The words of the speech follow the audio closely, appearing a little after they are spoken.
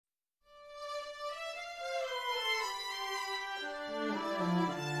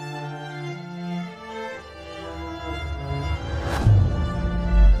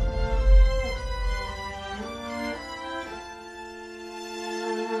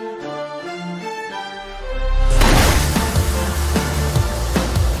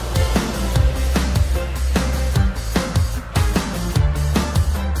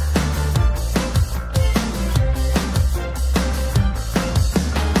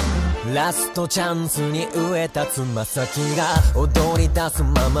ラストチャンスに植えたつま先が踊り出す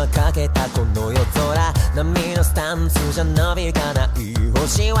ままかけたこの夜空、波のスタンスじゃなびかない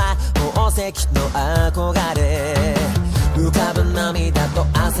星は宝石の憧れ、浮かぶ涙と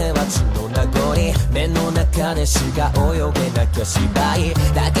汗は血の名残、目の中でしか泳げなきゃ芝居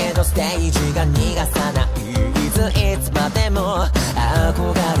だけどステージが逃がさない、いつまでも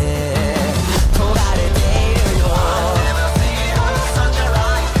憧れ焦がれているよ、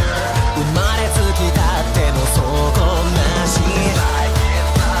生まれつきたってもそこなし、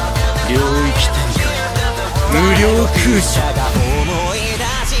領域展開無料空車が思い出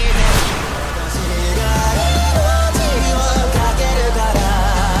して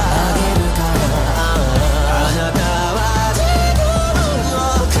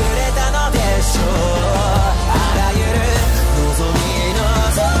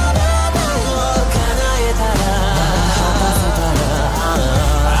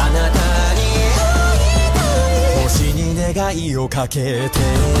願いをかけて、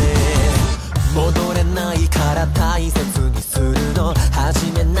戻れないから大切にするの、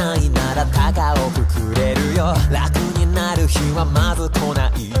始めないなら高くくれるよ、楽になる日はまず来な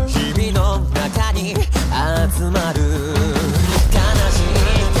い、日々の中に集まる悲しい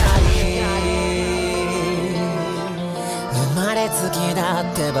光、生まれつきだっ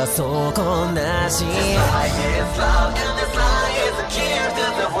てばそこなし、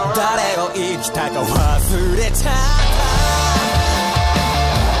誰を生きたか忘れちゃった、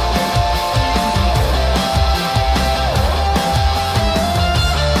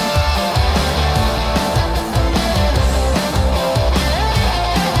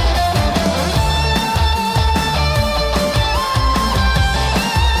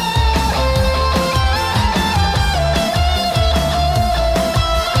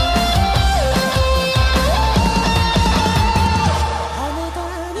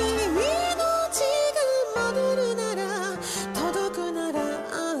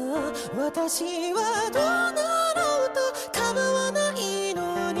私はどうなろうと構わないの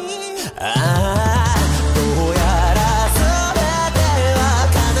に、どうやら全ては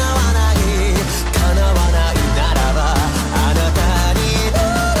叶わない、叶わないならばあなたに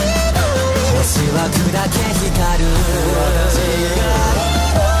星は砕け光る、私が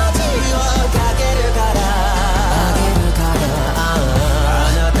命をかけるから、あ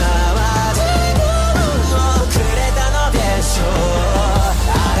なたは自分をくれたのでしょう、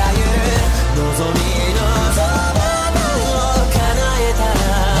望みのそばを叶えたら、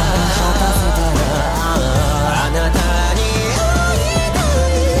あなたに会いた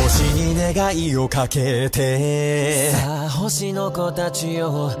い、星に願いをかけて、さあ星の子たち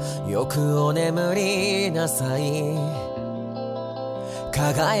よよくお眠りなさい、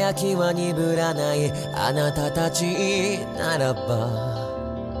輝きは鈍らないあなたたちならば、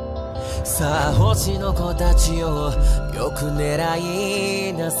さあ星の子たちよよく狙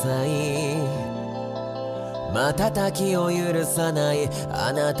いなさい、瞬きを許さない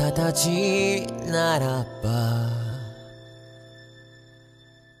あなたたちならば。